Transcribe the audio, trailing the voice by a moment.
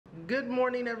Good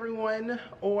morning everyone,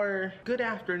 or good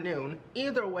afternoon.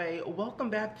 Either way, welcome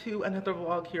back to another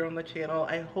vlog here on the channel.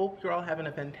 I hope you're all having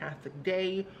a fantastic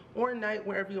day or night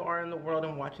wherever you are in the world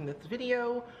and watching this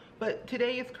video. But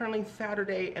today is currently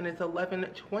Saturday and it's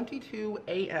 11:22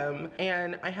 a.m.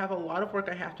 and I have a lot of work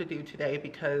I have to do today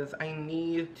because I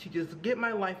need to just get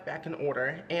my life back in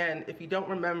order. And if you don't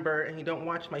remember and you don't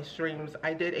watch my streams,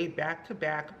 I did a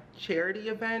back-to-back charity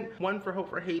event, one for Hope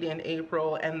for Haiti in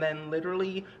April and then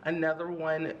literally another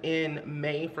one in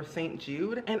May for St.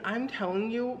 Jude. And I'm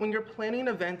telling you, when you're planning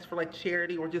events for like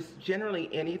charity or just generally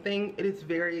anything, it is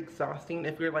very exhausting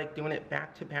if you're like doing it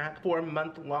back to back for a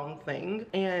month-long thing.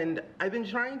 And I've been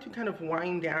trying to kind of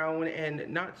wind down and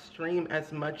not stream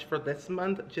as much for this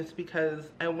month just because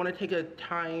I want to take a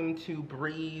time to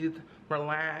breathe,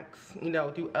 relax, you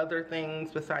know, do other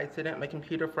things besides sitting at my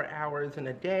computer for hours in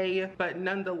a day. But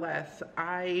nonetheless,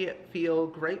 I feel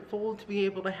grateful to be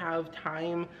able to have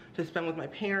time to spend with my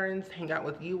parents, hang out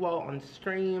with you all on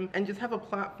stream, and just have a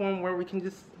platform where we can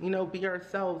just, you know, be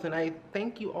ourselves. And I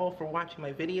thank you all for watching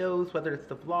my videos, whether it's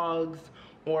the vlogs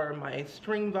or my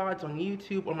stream VODs on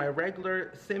YouTube or my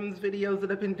regular Sims videos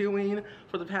that I've been doing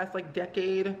for the past like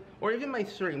decade, or even my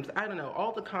streams. I don't know,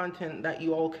 all the content that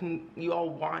you all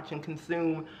watch and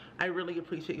consume. I really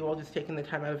appreciate you all just taking the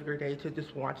time out of your day to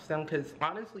just watch them, because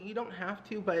honestly you don't have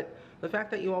to, but the fact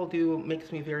that you all do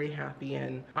makes me very happy,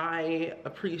 and I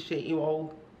appreciate you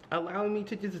all allowing me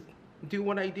to just do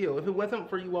what I do. If it wasn't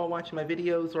for you all watching my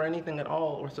videos or anything at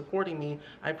all or supporting me,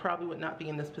 I probably would not be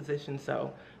in this position.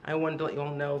 So I wanted to let you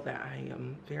all know that I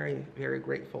am very, very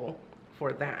grateful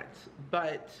for that.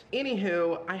 But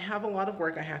anywho, I have a lot of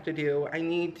work I have to do. I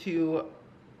need to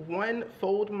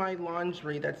fold my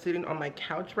laundry that's sitting on my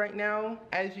couch right now.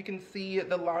 As you can see,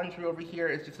 the laundry over here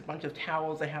is just a bunch of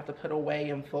towels I have to put away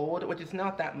and fold, which is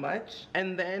not that much.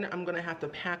 And then I'm gonna have to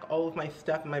pack all of my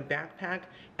stuff in my backpack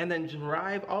and then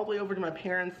drive all the way over to my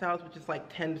parents' house, which is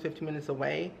like 10 to 15 minutes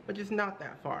away, which is not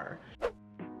that far.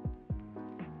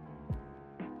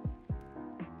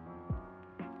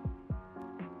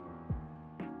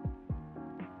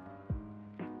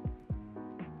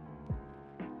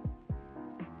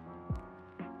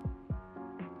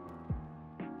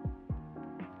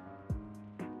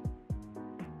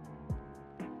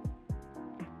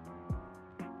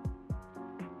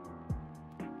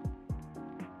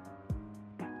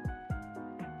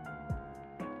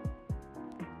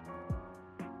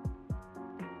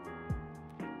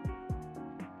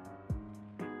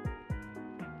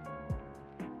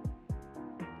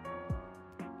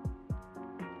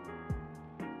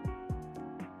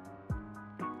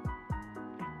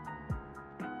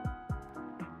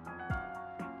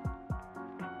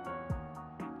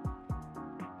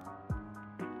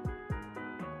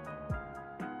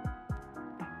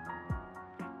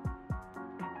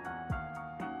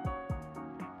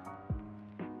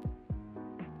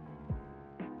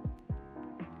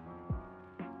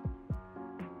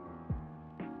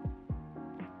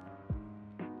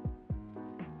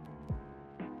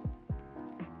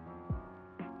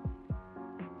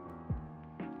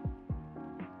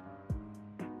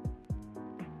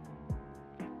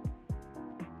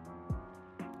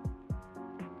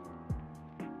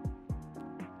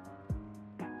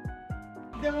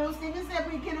 No, Steven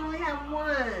said we can only have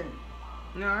one.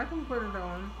 No, I can put it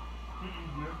on.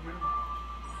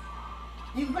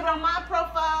 You can put it on my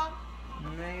profile?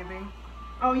 Maybe.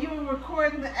 Oh, you were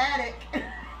recording the attic.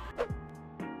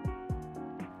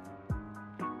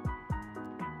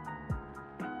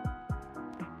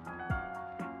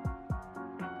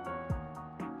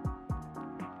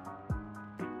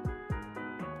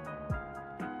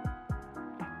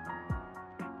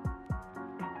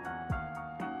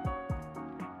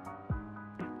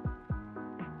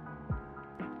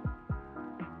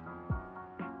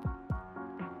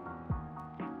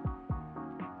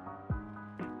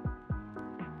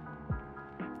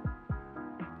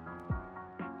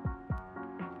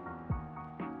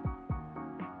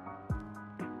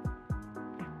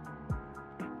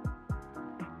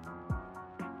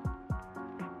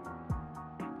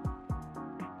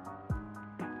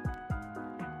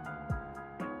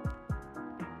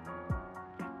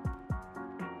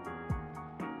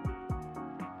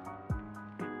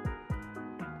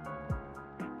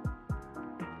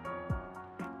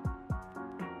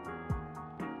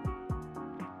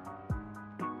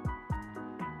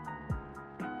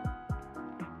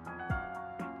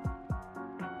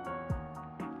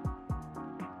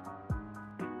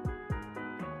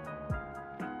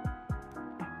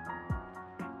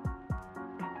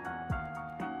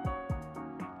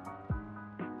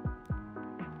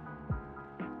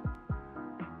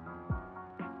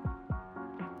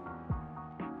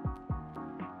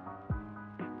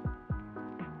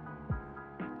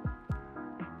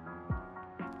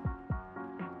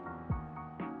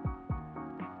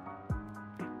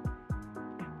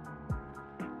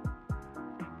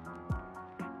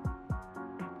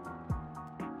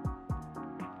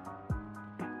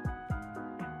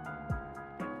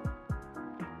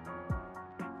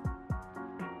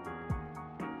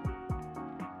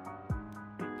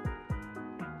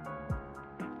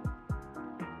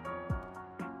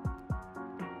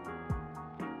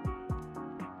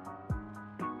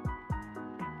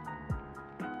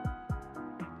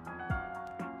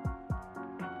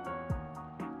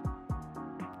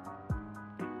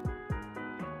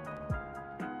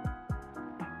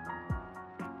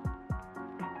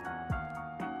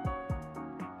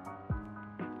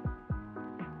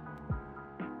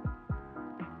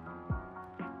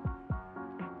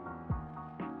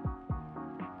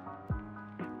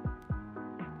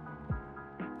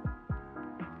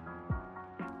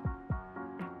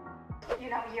 you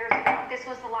know, years ago. This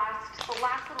was the last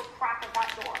little crack of that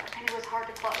door, and it was hard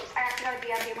to close. I actually got a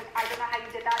DM being like, I don't know how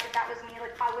you did that. If that was me,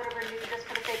 like, I would have renewed just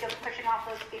for the sake of pushing off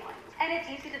those feelings. And it's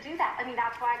easy to do that. I mean,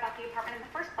 that's why I got the apartment in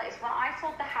the first place. When I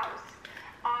sold the house,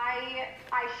 I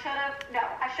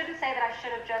shouldn't say that I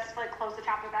should have just like closed the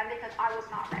chapter then, because I was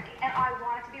not ready. And I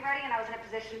wanted to be ready, and I was in a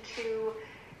position to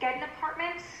get an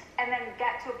apartment and then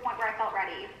get to a point where I felt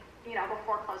ready, you know,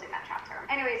 before closing that chapter.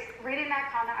 Anyways, reading that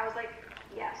comment, I was like,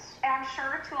 yes. And I'm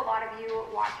sure to a lot of you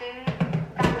watching,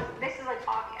 this is like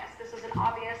obvious. This was an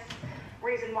obvious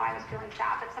reason why I was feeling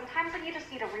sad. But sometimes like you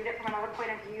just need to read it from another point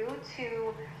of view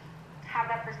to have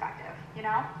that perspective, you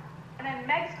know? And then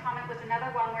Meg's comment was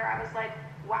another one where I was like,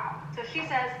 wow. So she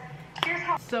says, here's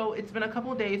how. So it's been a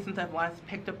couple of days since I've last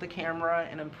picked up the camera,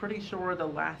 and I'm pretty sure the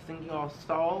last thing you all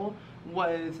saw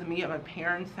was me at my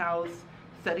parents' house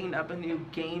setting up a new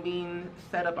gaming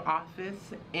setup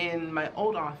office in my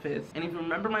old office. And if you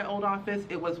remember my old office,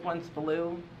 it was once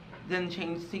blue, then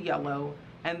changed to yellow,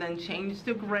 and then changed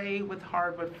to gray with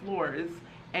hardwood floors.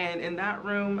 And in that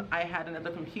room, I had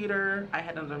another computer, I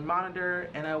had another monitor,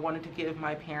 and I wanted to give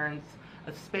my parents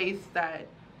a space that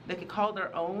they could call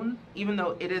their own, even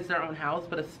though it is their own house,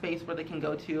 but a space where they can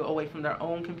go to away from their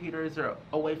own computers or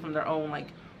away from their own like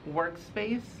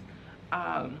workspace.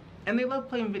 And they love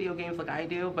playing video games like I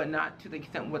do, but not to the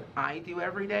extent what I do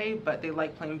every day, but they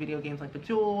like playing video games like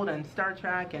Bejeweled and Star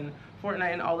Trek and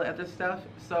Fortnite and all the other stuff.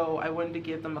 So I wanted to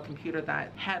give them a computer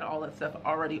that had all that stuff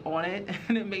already on it,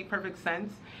 and it made perfect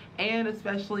sense. And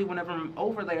especially whenever I'm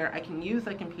over there, I can use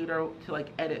that computer to like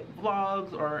edit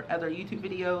vlogs or other YouTube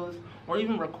videos, or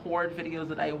even record videos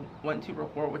that I want to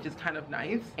record, which is kind of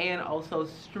nice, and also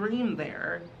stream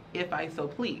there if I so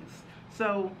please.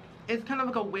 So it's kind of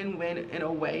like a win-win in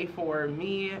a way for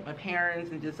me, my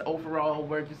parents, and just overall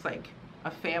we're just like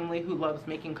a family who loves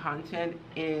making content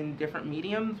in different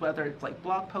mediums, whether it's like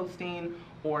blog posting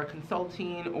or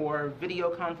consulting or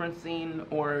video conferencing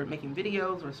or making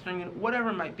videos or streaming,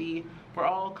 whatever it might be. We're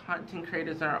all content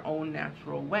creators in our own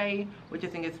natural way, which I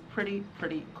think is pretty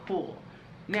cool.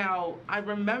 Now, I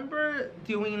remember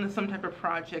doing some type of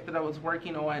project that I was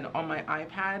working on my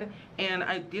iPad, and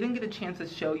I didn't get a chance to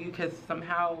show you because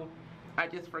somehow I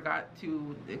just forgot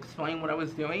to explain what I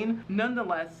was doing.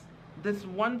 Nonetheless, this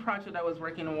one project I was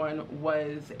working on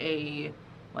was a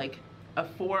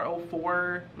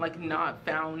 404 like not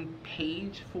found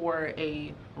page for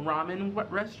a ramen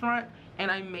restaurant,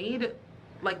 and I made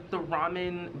like the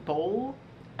ramen bowl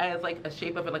as like a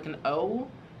shape of it like an O,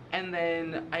 and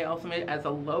then I also made it as a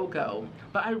logo.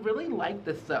 But I really like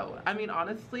this though. I mean,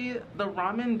 honestly, the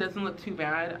ramen doesn't look too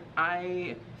bad.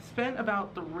 I spent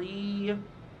about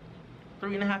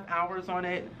 3.5 hours on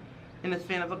it in the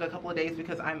span of like a couple of days,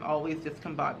 because I'm always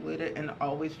discombobulated and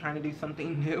always trying to do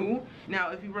something new. Now,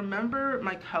 if you remember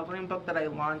my coloring book that I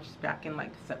launched back in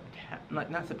like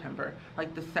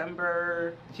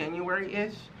December,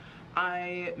 January-ish,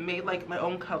 I made like my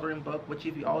own coloring book, which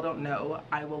if you all don't know,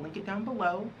 I will link it down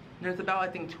below. There's about, I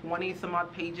think, 20 some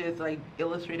odd pages that I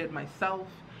illustrated myself,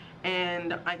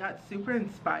 and I got super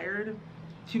inspired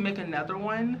to make another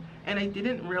one, and I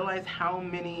didn't realize how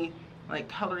many like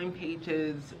coloring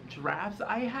pages drafts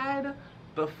I had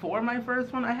before my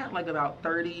first one. I had like about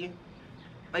 30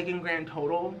 like in grand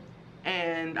total,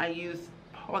 and I used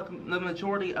like the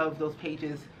majority of those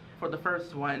pages for the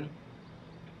first one,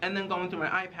 and then going through my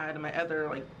iPad and my other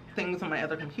like things on my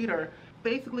other computer.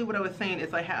 Basically what I was saying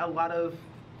is I had a lot of,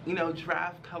 you know,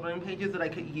 draft coloring pages that I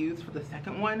could use for the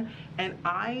second one, and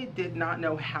I did not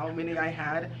know how many I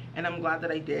had, and I'm glad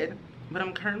that I did. But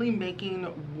I'm currently making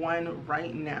one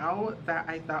right now that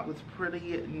I thought was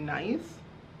pretty nice.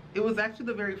 It was actually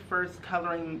the very first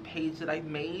coloring page that I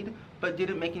made, but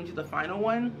didn't make into the final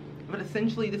one. But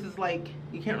essentially this is like,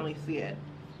 you can't really see it,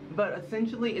 but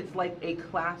essentially it's like a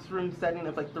classroom setting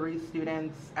of like 3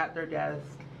 students at their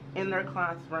desk in their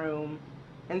classroom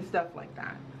and stuff like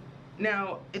that.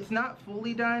 Now, it's not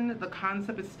fully done. The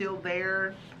concept is still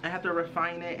there. I have to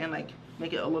refine it and like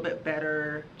make it a little bit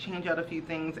better, change out a few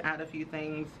things, add a few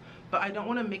things, but I don't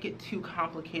want to make it too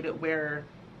complicated where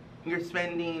you're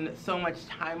spending so much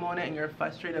time on it and you're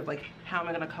frustrated of like, how am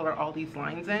I going to color all these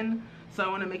lines in? So I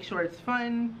want to make sure it's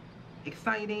fun,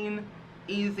 exciting,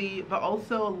 easy, but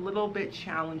also a little bit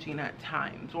challenging at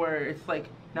times, where it's like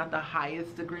not the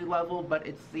highest degree level, but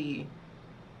it's the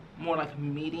more like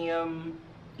medium,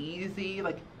 easy,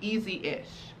 like easy-ish.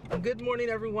 Good morning,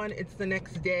 everyone. It's the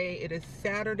next day. It is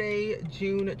Saturday,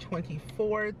 June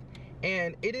 24th,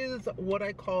 and it is what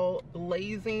I call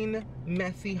blazing,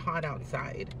 messy hot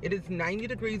outside. It is 90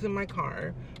 degrees in my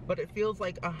car, but it feels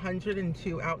like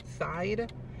 102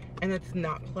 outside, and it's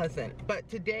not pleasant. But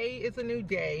today is a new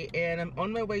day, and I'm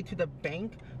on my way to the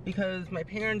bank because my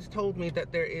parents told me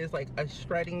that there is like a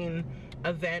shredding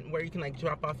event where you can like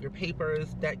drop off your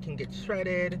papers that can get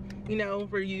shredded. You know,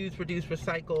 reuse, reduce,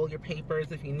 recycle your papers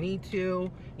if you need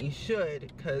to. You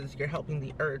should, because you're helping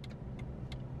the earth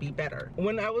be better.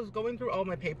 When I was going through all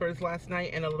my papers last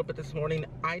night and a little bit this morning,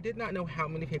 I did not know how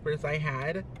many papers I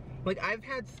had. Like, I've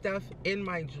had stuff in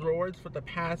my drawers for the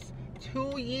past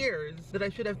 2 years that I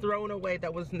should have thrown away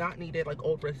that was not needed, like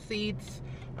old receipts,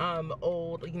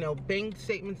 old, you know, bank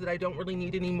statements that I don't really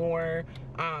need anymore,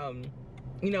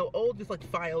 you know, old just like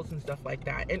files and stuff like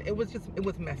that. And it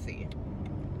was messy.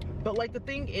 But like, the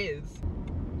thing is,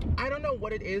 I don't know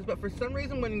what it is, but for some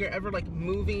reason when you're ever like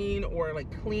moving or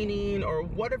like cleaning or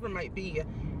whatever it might be,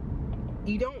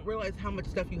 you don't realize how much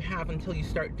stuff you have until you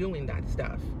start doing that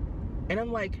stuff. And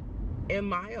I'm like,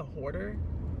 am I a hoarder?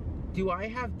 Do I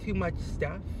have too much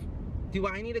stuff? Do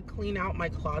I need to clean out my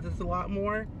closets a lot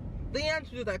more? The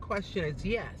answer to that question is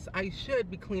yes. I should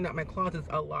be cleaning out my closets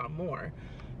a lot more.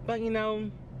 But you know,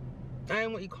 I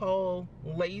am what you call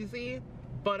lazy,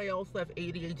 but I also have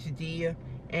ADHD,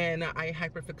 and I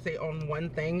hyperfixate on one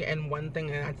thing and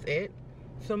that's it.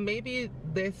 So maybe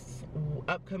this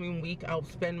upcoming week I'll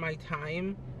spend my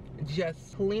time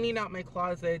just cleaning out my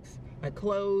closets, my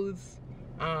clothes,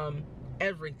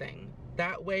 everything.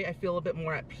 That way I feel a bit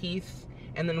more at peace,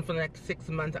 and then for the next 6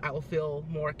 months I will feel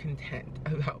more content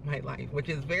about my life, which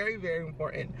is very, very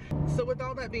important. So with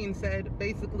all that being said,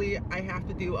 basically I have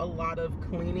to do a lot of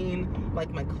cleaning, like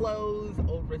my clothes,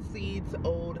 old receipts,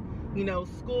 old, you know,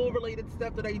 school related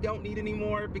stuff that I don't need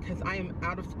anymore because I am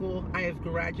out of school. I have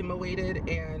graduated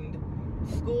and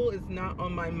school is not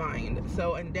on my mind.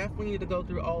 So I definitely need to go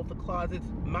through all of the closets,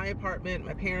 my apartment,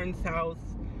 my parents'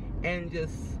 house, and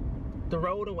just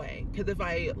throw it away. Because if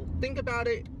I think about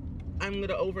it, I'm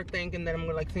gonna overthink, and then I'm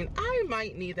gonna like saying I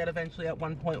might need that eventually at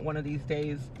one point one of these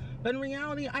days. But in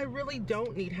reality, I really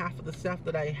don't need half of the stuff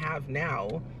that I have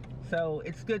now. So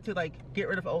it's good to like get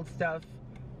rid of old stuff,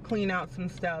 clean out some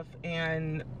stuff,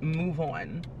 and move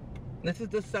on. This is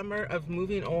the summer of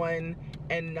moving on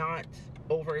and not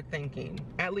overthinking.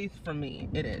 At least for me,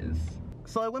 it is.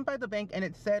 So I went by the bank and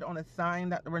it said on a sign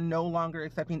that we're no longer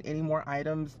accepting any more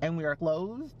items and we are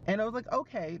closed. And I was like,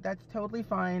 okay, that's totally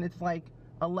fine. It's like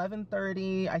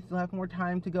 11:30. I still have more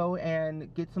time to go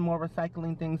and get some more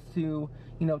recycling things to,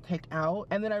 you know, take out.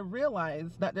 And then I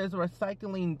realized that there's a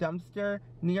recycling dumpster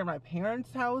near my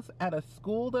parents' house at a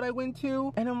school that I went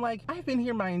to. And I'm like, I've been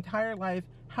here my entire life.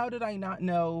 How did I not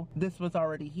know this was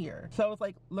already here? So I was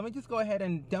like, let me just go ahead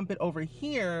and dump it over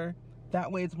here.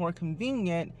 That way it's more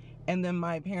convenient. And then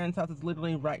my parents' house is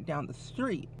literally right down the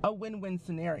street. A win-win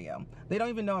scenario. They don't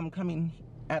even know I'm coming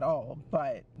at all,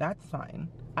 but that's fine.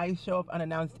 I show up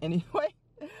unannounced anyway.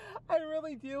 I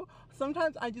really do.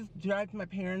 Sometimes I just drive to my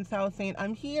parents' house saying,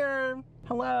 I'm here,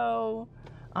 hello.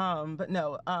 But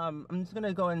no, I'm just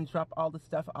gonna go and drop all the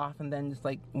stuff off and then just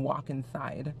like walk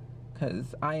inside,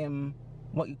 because I am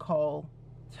what you call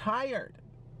tired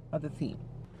of the heat.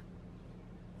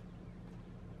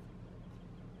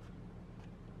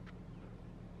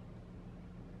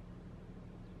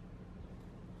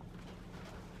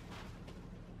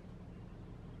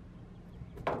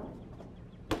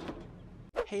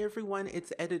 Hey everyone,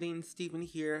 it's Editing Steven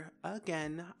here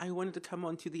again. I wanted to come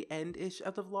on to the end-ish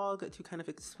of the vlog to kind of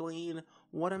explain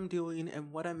what I'm doing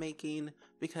and what I'm making,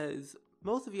 because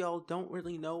most of y'all don't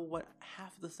really know what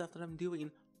half of the stuff that I'm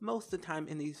doing most of the time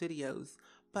in these videos.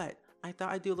 But I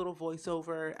thought I'd do a little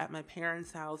voiceover at my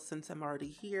parents' house since I'm already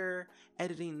here,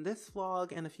 editing this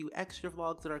vlog and a few extra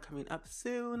vlogs that are coming up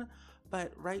soon.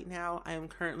 But right now I am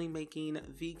currently making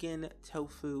vegan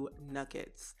tofu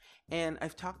nuggets. And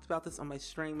I've talked about this on my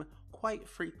stream quite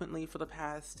frequently for the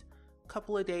past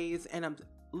couple of days, and I'm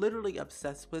literally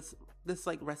obsessed with this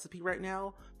like recipe right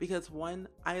now because one,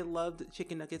 I loved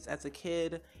chicken nuggets as a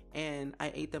kid and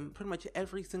I ate them pretty much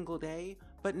every single day.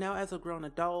 But now as a grown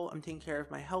adult, I'm taking care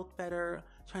of my health better,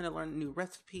 trying to learn new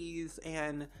recipes,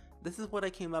 and this is what I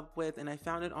came up with, and I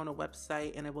found it on a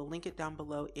website, and I will link it down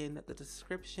below in the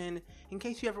description in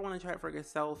case you ever want to try it for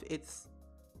yourself. It's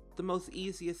the most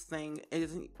easiest thing. It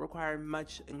doesn't require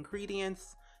much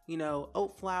ingredients, you know,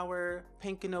 oat flour,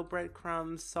 panko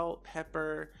breadcrumbs, salt,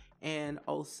 pepper, and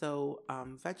also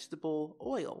vegetable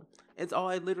oil. It's all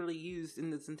I literally used in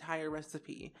this entire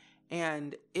recipe,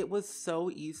 and it was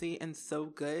so easy and so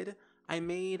good. I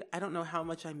don't know how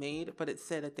much I made, but it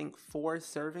said I think 4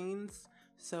 servings,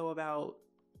 so about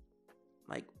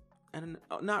like, I don't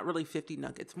know, not really 50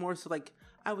 nuggets, more so like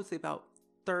I would say about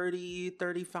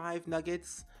 30-35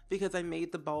 nuggets, because I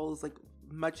made the balls like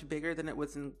much bigger than it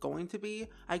was going to be.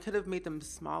 I could have made them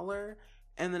smaller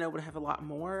and then I would have a lot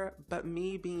more, but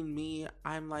me being me,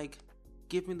 I'm like,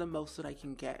 give me the most that I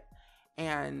can get.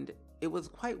 And it was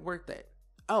quite worth it.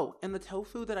 Oh, and the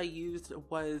tofu that I used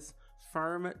was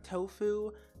firm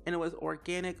tofu, and it was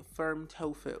organic firm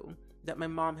tofu that my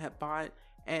mom had bought,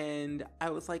 and I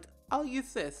was like, I'll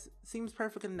use this. Seems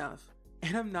perfect enough.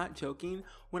 And I'm not joking.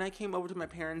 When I came over to my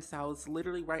parents' house,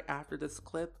 literally right after this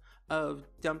clip of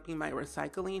dumping my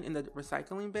recycling in the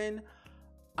recycling bin,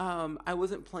 I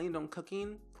wasn't planning on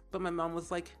cooking, but my mom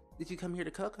was like, did you come here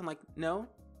to cook? I'm like, no,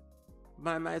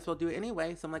 but I might as well do it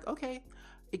anyway. So I'm like, okay.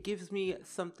 It gives me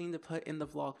something to put in the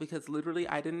vlog because literally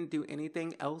I didn't do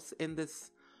anything else in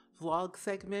this vlog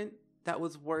segment that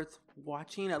was worth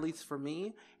watching, at least for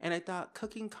me. And I thought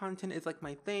cooking content is like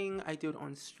my thing. I do it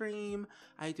on stream.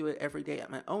 I do it every day at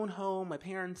my own home, my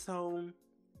parents' home.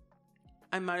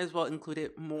 I might as well include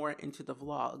it more into the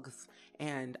vlogs.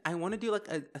 And I want to do like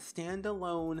a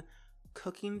standalone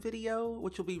cooking video,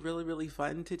 which will be really, really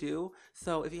fun to do.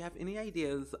 So if you have any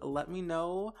ideas, let me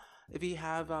know. If you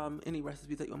have any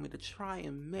recipes that you want me to try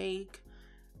and make.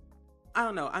 I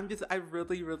don't know. I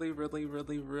really, really, really,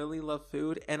 really, really love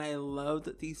food. And I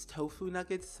loved these tofu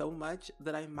nuggets so much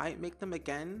that I might make them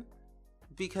again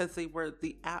because they were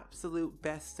the absolute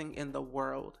best thing in the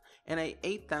world. And I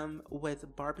ate them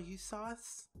with barbecue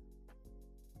sauce.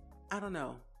 I don't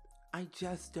know. I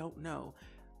just don't know.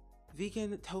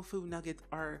 Vegan tofu nuggets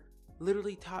are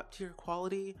literally top tier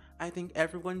quality. I think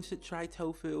everyone should try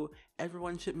tofu.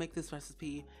 Everyone should make this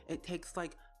recipe. It takes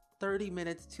like 30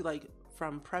 minutes to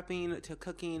from prepping to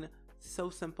cooking. So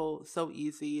simple, so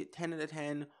easy. 10 out of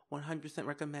 10, 100%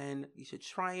 recommend. You should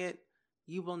try it.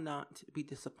 You will not be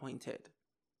disappointed.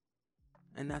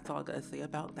 And that's all I gotta say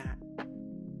about that.